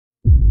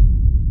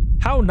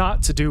How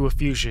not to do a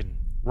fusion.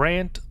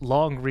 Rant,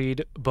 long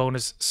read,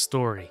 bonus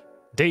story.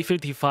 Day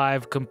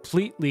 55,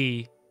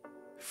 completely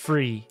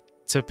free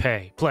to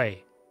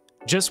play.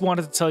 Just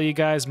wanted to tell you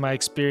guys my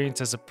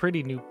experience as a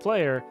pretty new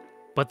player,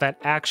 but that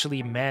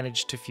actually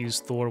managed to fuse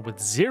Thor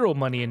with zero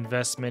money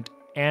investment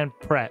and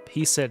prep.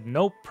 He said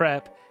no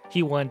prep,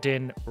 he went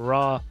in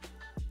raw,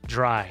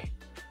 dry.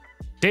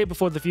 Day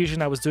before the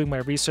fusion, I was doing my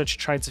research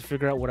trying to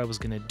figure out what I was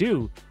going to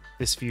do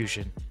this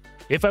fusion.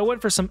 If I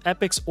went for some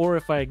epics or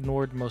if I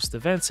ignored most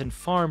events and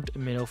farmed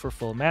minnow for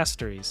full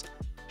masteries.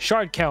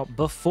 Shard count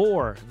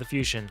before the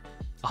fusion,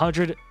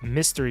 100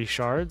 mystery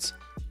shards,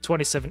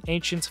 27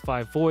 ancients,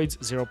 5 voids,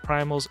 0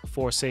 primals,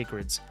 4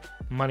 sacreds.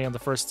 Money on the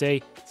first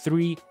day,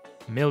 3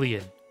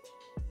 million.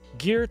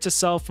 Gear to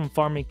sell from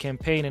farming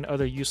campaign and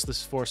other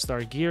useless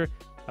 4-star gear,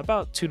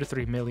 about 2 to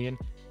 3 million.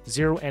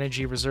 0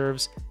 energy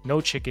reserves, no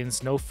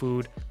chickens, no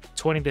food,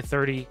 20 to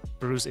 30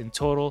 brews in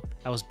total.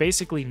 I was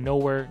basically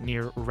nowhere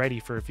near ready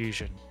for a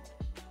fusion.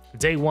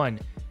 Day 1,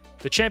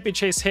 the champion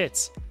chase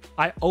hits.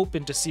 I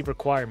opened to see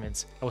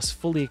requirements. I was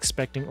fully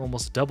expecting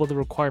almost double the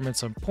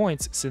requirements on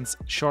points since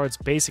shards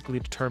basically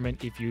determine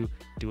if you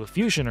do a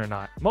fusion or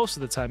not. Most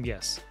of the time,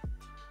 yes.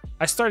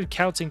 I started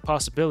counting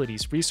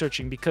possibilities,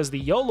 researching because the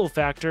YOLO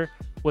factor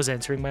was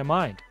entering my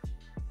mind.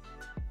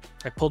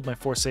 I pulled my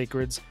 4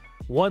 sacreds,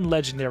 1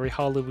 legendary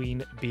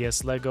Halloween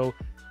BS Lego,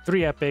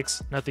 3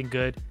 epics, nothing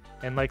good,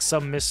 and like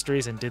some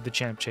mysteries and did the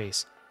champ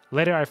chase.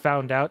 Later I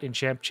found out in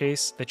champ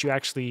chase that you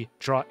actually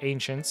draw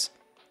ancients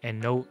and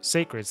no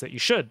sacreds, that you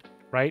should,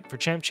 right? For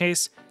champ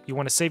chase, you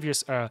want to save your,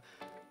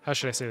 how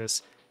should I say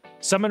this?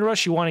 Summon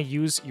rush, you want to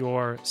use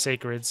your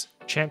sacreds.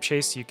 Champ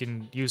chase, you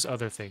can use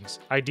other things.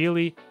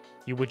 Ideally,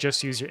 you would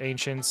just use your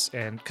ancients,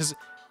 and because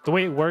the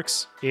way it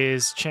works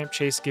is champ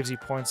chase gives you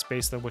points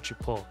based on what you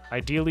pull.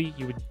 Ideally,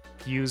 you would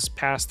use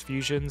past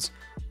fusions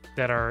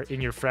that are in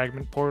your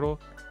fragment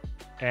portal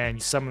and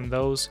you summon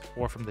those,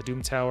 or from the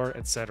Doom Tower,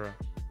 etc.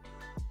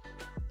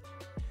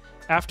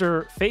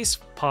 After face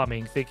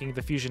palming, thinking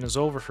the fusion is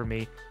over for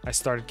me, I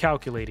started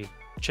calculating,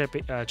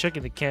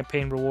 checking the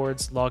campaign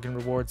rewards, login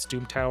rewards,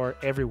 Doom Tower,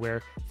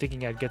 everywhere,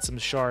 thinking I'd get some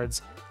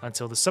shards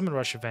until the Summon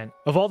Rush event.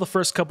 Of all the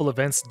first couple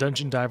events,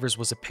 Dungeon Divers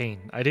was a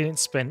pain. I didn't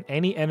spend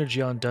any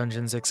energy on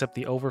dungeons except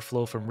the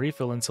overflow from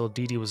refill until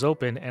DD was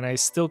open, and I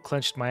still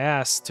clenched my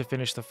ass to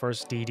finish the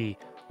first DD,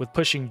 with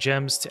pushing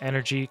gems to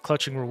energy,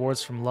 clutching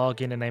rewards from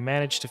login, and I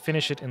managed to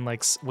finish it in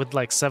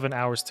with 7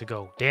 hours to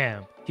go.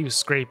 Damn, he was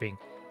scraping.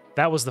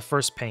 That was the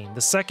first pain.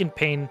 The second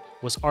pain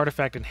was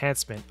artifact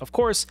enhancement. Of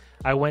course,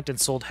 I went and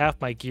sold half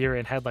my gear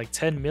and had like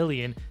 10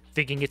 million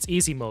thinking it's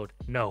easy mode.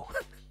 No.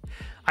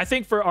 I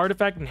think for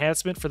artifact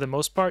enhancement, for the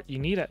most part, you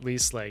need at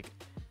least like,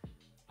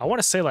 I want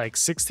to say like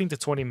 16 to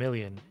 20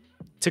 million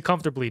to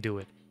comfortably do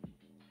it.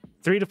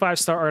 3 to 5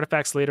 star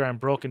artifacts later, I'm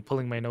broke and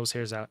pulling my nose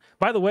hairs out.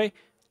 By the way,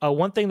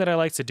 one thing that I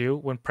like to do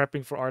when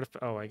prepping for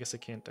artifact, oh, I guess I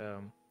can't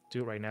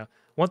do it right now.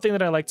 One thing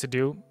that I like to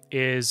do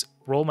is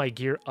roll my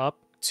gear up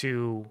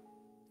to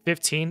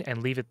 15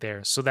 and leave it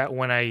there, so that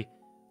when I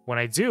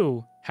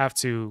do have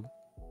to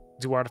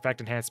do artifact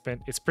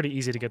enhancement, it's pretty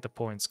easy to get the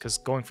points, because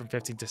going from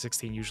 15 to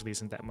 16 usually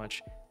isn't that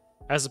much,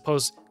 as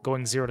opposed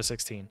going 0 to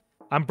 16.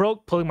 I'm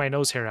broke, pulling my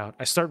nose hair out.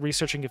 I start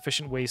researching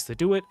efficient ways to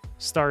do it.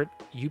 Start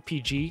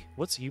UPG.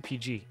 What's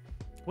UPG?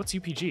 What's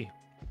UPG?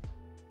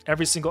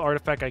 Every single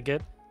artifact I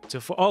get to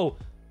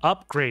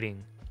upgrading.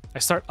 I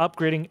start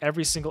upgrading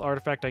every single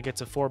artifact I get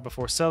to 4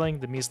 before selling,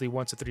 the measly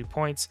 1 to 3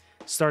 points.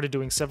 Started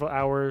doing several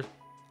hours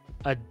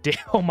a day.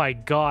 Oh my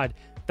god,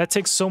 that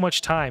takes so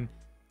much time.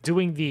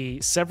 Doing the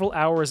several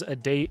hours a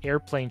day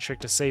airplane trick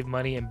to save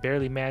money and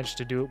barely managed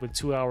to do it with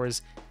 2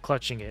 hours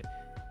clutching it.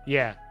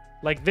 Yeah,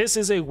 like this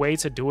is a way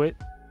to do it,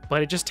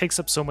 but it just takes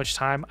up so much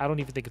time, I don't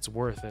even think it's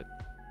worth it.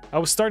 I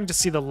was starting to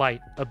see the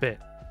light a bit.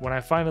 When I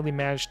finally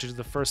managed to do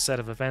the first set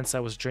of events, I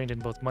was drained in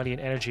both money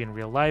and energy in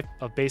real life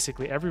of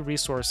basically every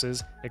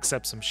resources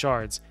except some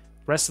shards.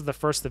 Rest of the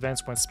first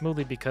events went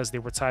smoothly because they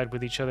were tied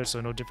with each other, so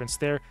no difference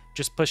there.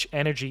 Just push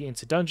energy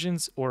into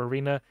dungeons or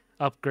arena,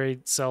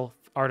 upgrade, sell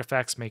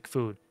artifacts, make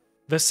food.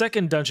 The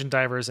second Dungeon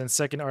Divers and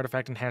second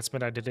artifact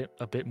enhancement, I did it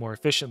a bit more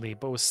efficiently,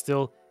 but was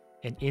still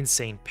an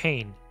insane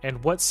pain.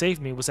 And what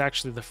saved me was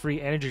actually the free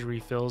energy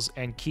refills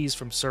and keys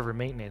from server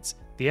maintenance.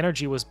 The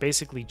energy was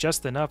basically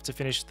just enough to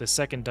finish the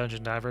second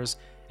Dungeon Divers,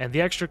 and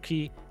the extra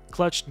key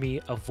clutched me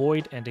a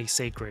void and a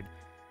sacred.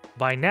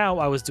 By now,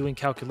 I was doing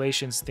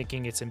calculations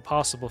thinking it's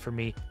impossible for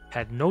me,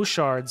 had no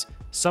shards,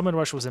 Summon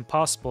Rush was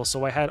impossible,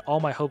 so I had all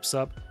my hopes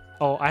up.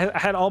 Oh, I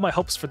had all my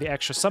hopes for the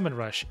extra Summon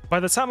Rush. By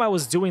the time I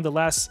was doing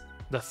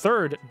the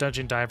third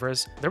Dungeon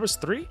Divers, there was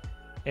 3?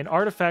 An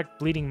artifact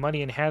bleeding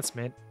money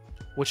enhancement,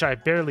 which I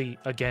barely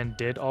again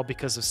did, all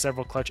because of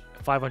several clutch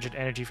 500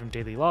 energy from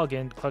daily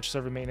login, clutch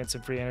server maintenance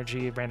and free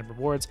energy, random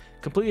rewards.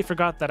 Completely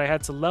forgot that I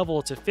had to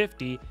level to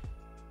 50.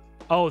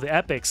 Oh, the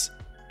epics.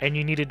 And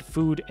you needed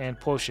food and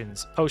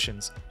potions.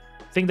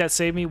 Thing that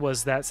saved me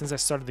was that since I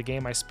started the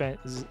game, I spent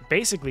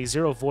basically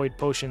 0 void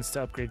potions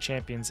to upgrade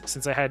champions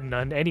since I had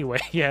none anyway.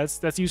 Yeah,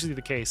 that's usually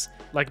the case.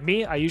 Like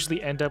me, I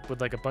usually end up with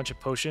like a bunch of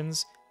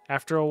potions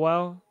after a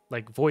while,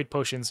 like void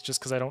potions just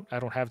because I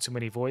don't have too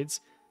many voids.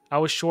 I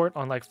was short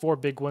on like 4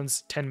 big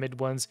ones, 10 mid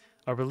ones,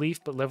 a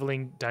relief, but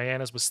leveling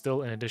Diana's was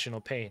still an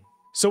additional pain.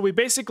 So we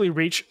basically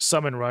reach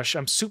Summon Rush.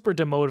 I'm super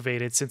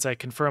demotivated since I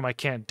confirm I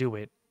can't do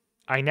it.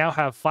 I now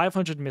have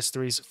 500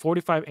 mysteries,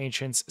 45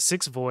 ancients,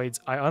 6 voids.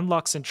 I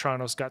unlocked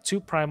Centranos, got 2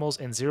 primals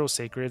and 0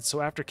 sacreds.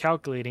 So after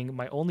calculating,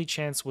 my only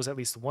chance was at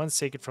least 1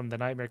 sacred from the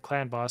Nightmare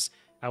Clan boss.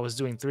 I was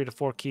doing 3 to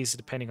 4 keys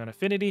depending on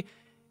affinity.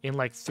 In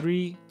like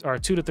 2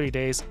 to 3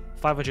 days,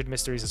 500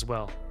 mysteries as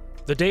well.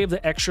 The day of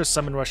the extra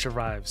Summon Rush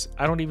arrives.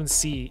 I don't even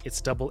see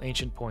its double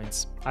ancient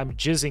points. I'm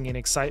jizzing in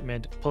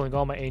excitement, pulling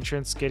all my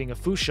ancients, getting a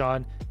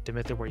Fushan,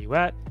 Demeter where you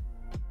at,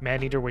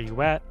 Maneater where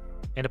you at,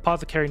 and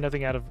Apothecary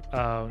nothing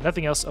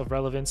else of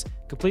relevance,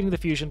 completing the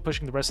fusion,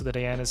 pushing the rest of the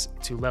Dianas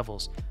to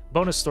levels.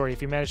 Bonus story,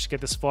 if you managed to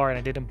get this far and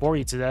I didn't bore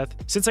you to death.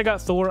 Since I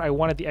got Thor, I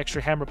wanted the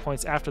extra hammer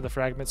points after the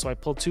fragment, so I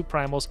pulled 2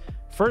 primals.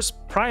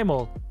 First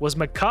primal was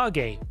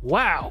Mikage.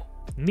 Wow!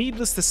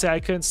 Needless to say, I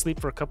couldn't sleep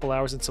for a couple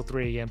hours until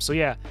 3 AM. So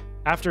yeah,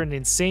 after an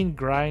insane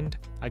grind,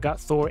 I got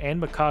Thor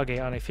and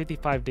Mikage on a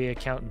 55-day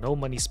account, no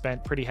money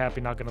spent. Pretty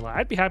happy, not gonna lie.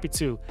 I'd be happy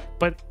too,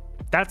 but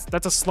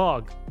that's a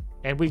slog.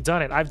 And we've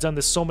done it. I've done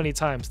this so many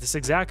times. This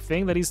exact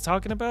thing that he's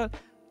talking about,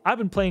 I've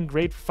been playing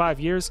Raid for 5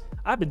 years.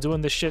 I've been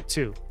doing this shit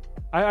too.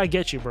 I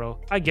get you, bro.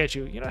 I get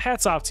you. You know,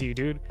 hats off to you,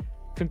 dude.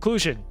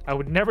 Conclusion, I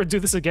would never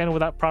do this again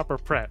without proper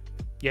prep.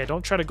 Yeah,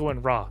 don't try to go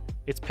in raw.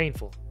 It's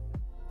painful.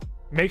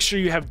 Make sure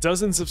you have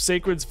dozens of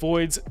sacreds,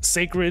 voids,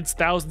 sacreds,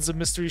 thousands of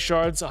mystery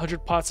shards,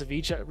 100 pots of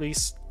each at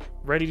least,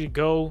 ready to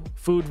go,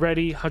 food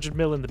ready, 100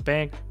 mil in the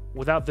bank.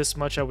 Without this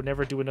much, I would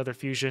never do another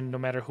fusion, no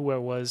matter who I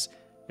was.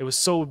 It was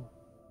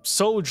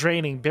so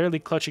draining, barely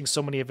clutching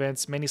so many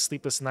events, many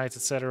sleepless nights,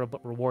 etc.,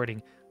 but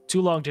rewarding.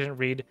 Too long didn't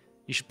read.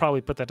 You should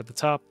probably put that at the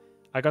top.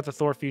 I got the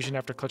Thor fusion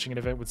after clutching an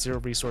event with 0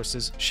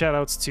 resources.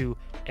 Shoutouts to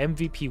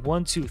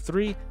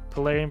MVP123,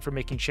 Polarium for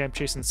making Champ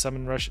Chase and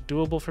Summon Rush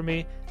doable for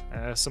me.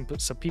 Some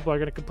people are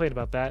going to complain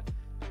about that.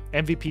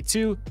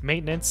 MVP2,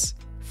 Maintenance,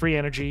 Free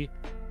Energy,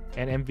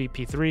 and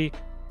MVP3,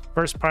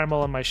 First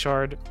Primal on my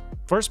shard.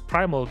 First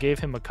Primal gave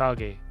him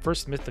Mikage.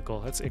 First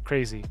Mythical. That's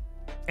crazy.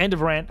 End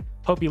of rant.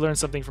 Hope you learned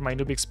something from my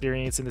noob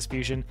experience in this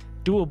fusion.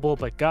 Doable,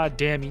 but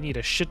goddamn, you need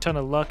a shit ton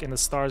of luck and the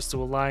stars to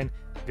align.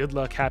 Good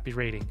luck, happy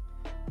rating.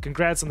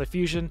 Congrats on the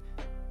fusion.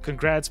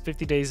 Congrats,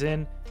 50 days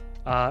in.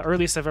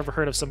 Earliest I've ever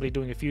heard of somebody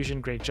doing a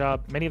fusion. Great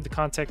job. Many of the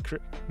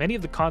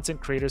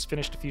content creators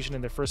finished a fusion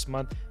in their first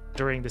month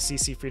during the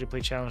CC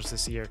free-to-play challenge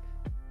this year.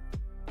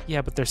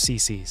 Yeah, but they're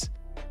CCs,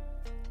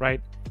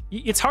 right?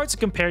 It's hard to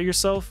compare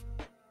yourself.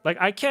 Like,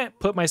 I can't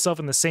put myself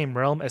in the same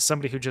realm as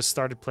somebody who just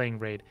started playing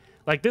Raid.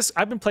 Like this,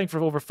 I've been playing for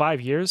over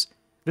 5 years.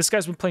 This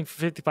guy's been playing for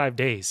 55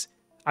 days.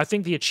 I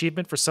think the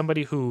achievement for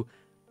somebody who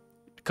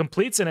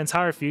completes an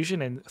entire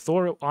fusion, and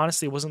Thor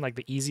honestly wasn't like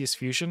the easiest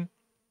fusion,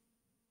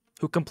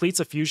 who completes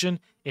a fusion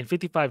in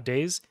 55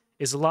 days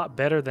is a lot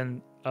better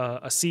than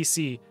a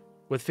CC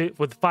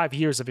with 5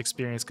 years of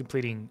experience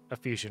completing a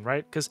fusion,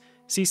 right? Because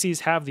CCs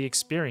have the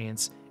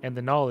experience and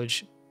the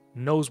knowledge,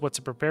 knows what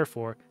to prepare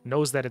for,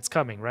 knows that it's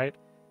coming, right?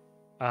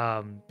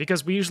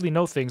 Because we usually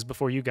know things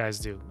before you guys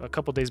do, a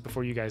couple days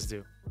before you guys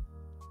do.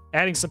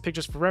 Adding some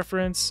pictures for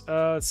reference.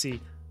 Let's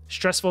see.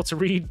 Stressful to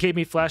read, gave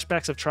me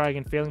flashbacks of trying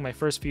and failing my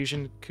first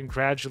fusion.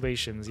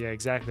 Congratulations. Yeah,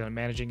 exactly, on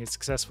managing it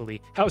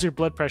successfully. How's your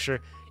blood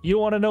pressure? You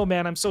don't want to know,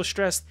 man. I'm so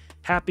stressed.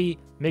 Happy,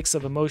 mix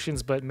of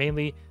emotions, but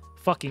mainly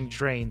fucking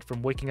drained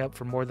from waking up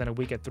for more than a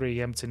week at 3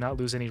 AM to not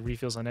lose any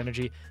refills on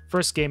energy.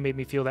 First game made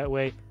me feel that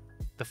way.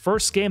 The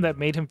first game that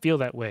made him feel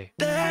that way.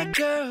 That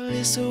girl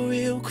is a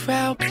real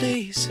crowd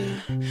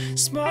pleaser.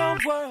 Small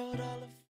world, all of